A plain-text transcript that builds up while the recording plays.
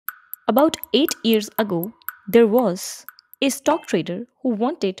About 8 years ago, there was a stock trader who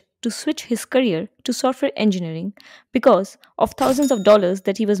wanted to switch his career to software engineering because of thousands of dollars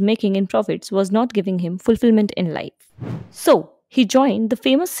that he was making in profits was not giving him fulfillment in life. So, he joined the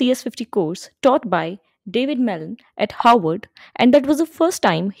famous CS50 course taught by David Mellon at Harvard, and that was the first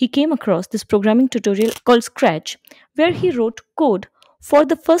time he came across this programming tutorial called Scratch, where he wrote code for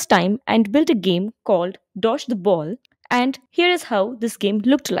the first time and built a game called Dodge the Ball. And here is how this game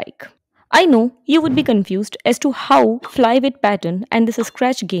looked like. I know you would be confused as to how FlyWeight pattern and this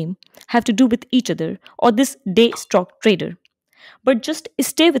Scratch game have to do with each other or this day stock trader. But just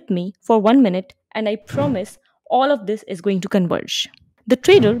stay with me for 1 minute and I promise all of this is going to converge. The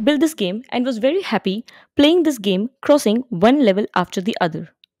trader built this game and was very happy playing this game, crossing one level after the other.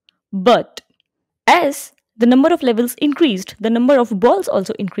 But as the number of levels increased, the number of balls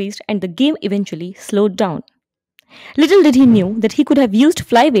also increased and the game eventually slowed down. Little did he knew that he could have used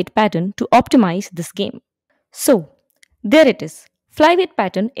FlyWeight pattern to optimize this game. So, there it is. FlyWeight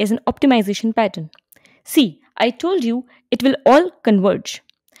pattern is an optimization pattern. See, I told you it will all converge.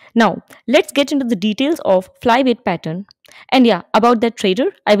 Now, let's get into the details of FlyWeight pattern. And yeah, about that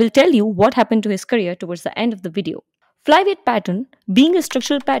trader, I will tell you what happened to his career towards the end of the video. FlyWeight pattern, being a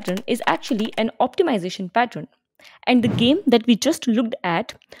structural pattern, is actually an optimization pattern. And the game that we just looked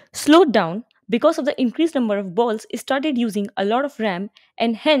at slowed down because of the increased number of balls. It started using a lot of RAM,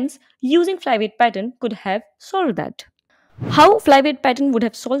 and hence using FlyWeight pattern could have solved that. How FlyWeight pattern would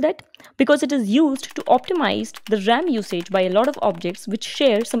have solved that? Because it is used to optimize the RAM usage by a lot of objects which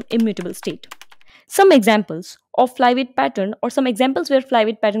share some immutable state. Some examples of FlyWeight pattern or some examples where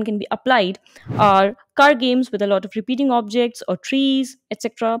FlyWeight pattern can be applied are car games with a lot of repeating objects or trees,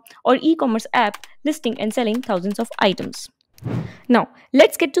 etc., or e-commerce app listing and selling thousands of items. Now,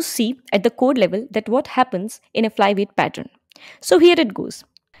 let's get to see at the code level that what happens in a FlyWeight pattern. So here it goes.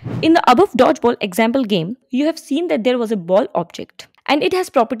 In the above dodgeball example game, you have seen that there was a ball object and it has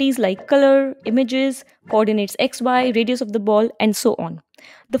properties like color, images, coordinates xy, radius of the ball, and so on.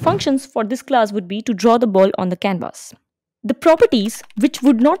 The functions for this class would be to draw the ball on the canvas. The properties which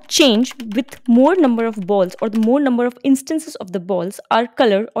would not change with more number of balls or the more number of instances of the balls are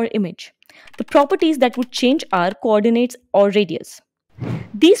color or image. The properties that would change are coordinates or radius.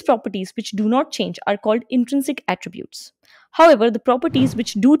 These properties which do not change are called intrinsic attributes. However, the properties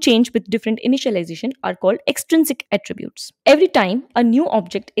which do change with different initialization are called extrinsic attributes. Every time a new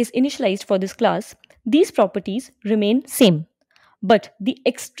object is initialized for this class, these properties remain same. But the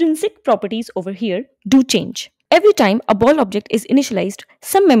extrinsic properties over here do change. Every time a ball object is initialized,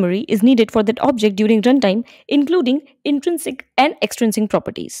 some memory is needed for that object during runtime, including intrinsic and extrinsic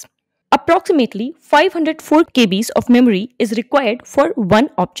properties. Approximately 504 KBs of memory is required for one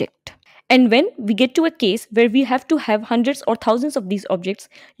object. And when we get to a case where we have to have hundreds or thousands of these objects,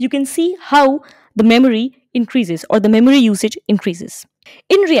 you can see how the memory increases or the memory usage increases.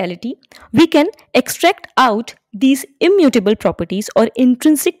 In reality, we can extract out these immutable properties or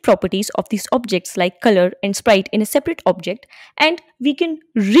intrinsic properties of these objects like color and sprite in a separate object, and we can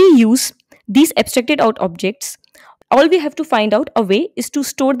reuse these abstracted out objects. All we have to find out a way is to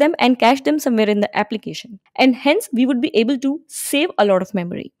store them and cache them somewhere in the application, and hence we would be able to save a lot of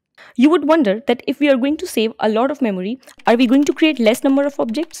memory. You would wonder that if we are going to save a lot of memory, are we going to create less number of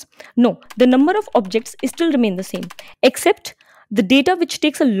objects? No, the number of objects still remain the same, except the data which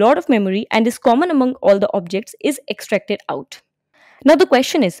takes a lot of memory and is common among all the objects is extracted out. Now the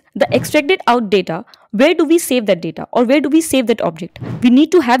question is, the extracted out data, where do we save that data or where do we save that object? We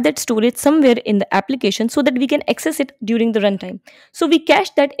need to have that storage somewhere in the application so that we can access it during the runtime. So we cache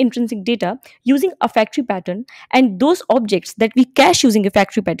that intrinsic data using a factory pattern, and those objects that we cache using a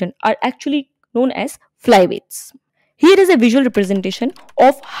factory pattern are actually known as FlyWeights. Here is a visual representation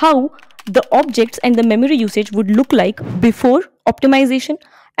of how the objects and the memory usage would look like before optimization,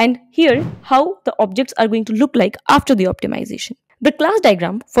 and here how the objects are going to look like after the optimization. The class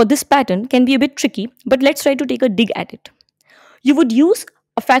diagram for this pattern can be a bit tricky, but let's try to take a dig at it. You would use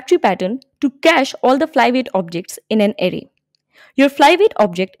a factory pattern to cache all the FlyWeight objects in an array. Your FlyWeight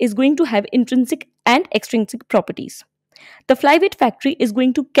object is going to have intrinsic and extrinsic properties. The FlyWeight factory is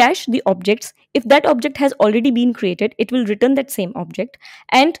going to cache the objects. If that object has already been created, it will return that same object,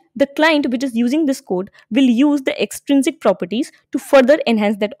 and the client which is using this code will use the extrinsic properties to further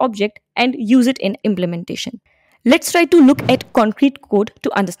enhance that object and use it in implementation. Let's try to look at concrete code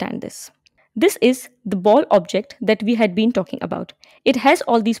to understand this. This is the ball object that we had been talking about. It has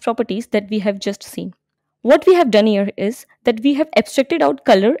all these properties that we have just seen. What we have done here is that we have abstracted out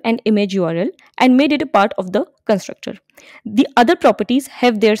color and image URL and made it a part of the constructor. The other properties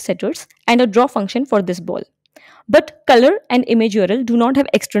have their setters and a draw function for this ball. but color and image URL do not have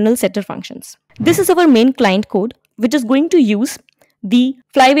external setter functions. This is our main client code, which is going to use the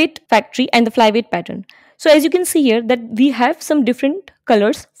FlyWeight factory and the FlyWeight pattern. So as you can see here that we have some different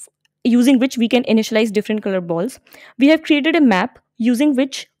colors using which we can initialize different color balls. We have created a map using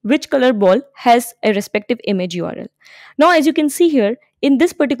which color ball has a respective image URL. Now as you can see here, in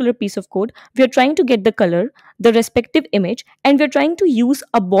this particular piece of code, we are trying to get the color, the respective image, and we are trying to use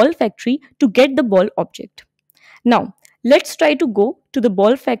a ball factory to get the ball object. Now, let's try to go to the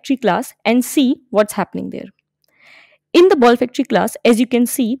ball factory class and see what's happening there. In the ball factory class, as you can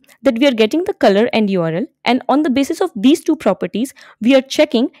see that we are getting the color and URL, and on the basis of these two properties, we are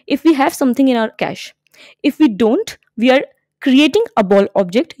checking if we have something in our cache. If we don't, we are creating a ball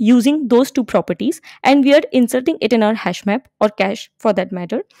object using those two properties, and we are inserting it in our hash map or cache for that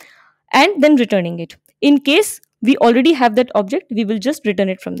matter, and then returning it. In case we already have that object, we will just return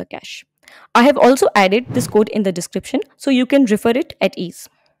it from the cache. I have also added this code in the description so you can refer it at ease.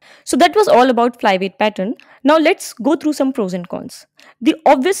 So that was all about FlyWeight pattern. Now let's go through some pros and cons. The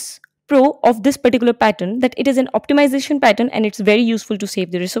obvious pro of this particular pattern that it is an optimization pattern and it's very useful to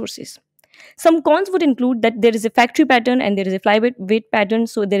save the resources. Some cons would include that there is a factory pattern and there is a FlyWeight pattern,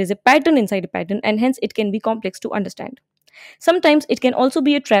 so there is a pattern inside a pattern and hence it can be complex to understand. Sometimes it can also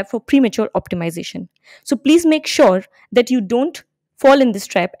be a trap for premature optimization. So please make sure that you don't fall in this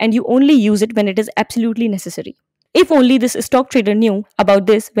trap and you only use it when it is absolutely necessary. If only this stock trader knew about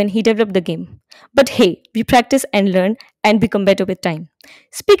this when he developed the game. But hey, we practice and learn and become better with time.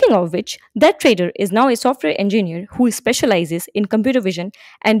 Speaking of which, that trader is now a software engineer who specializes in computer vision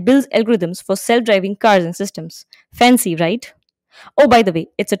and builds algorithms for self-driving cars and systems. Fancy, right? Oh, by the way,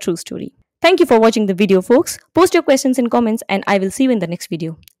 it's a true story. Thank you for watching the video, folks. Post your questions in comments and I will see you in the next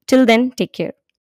video. Till then, take care.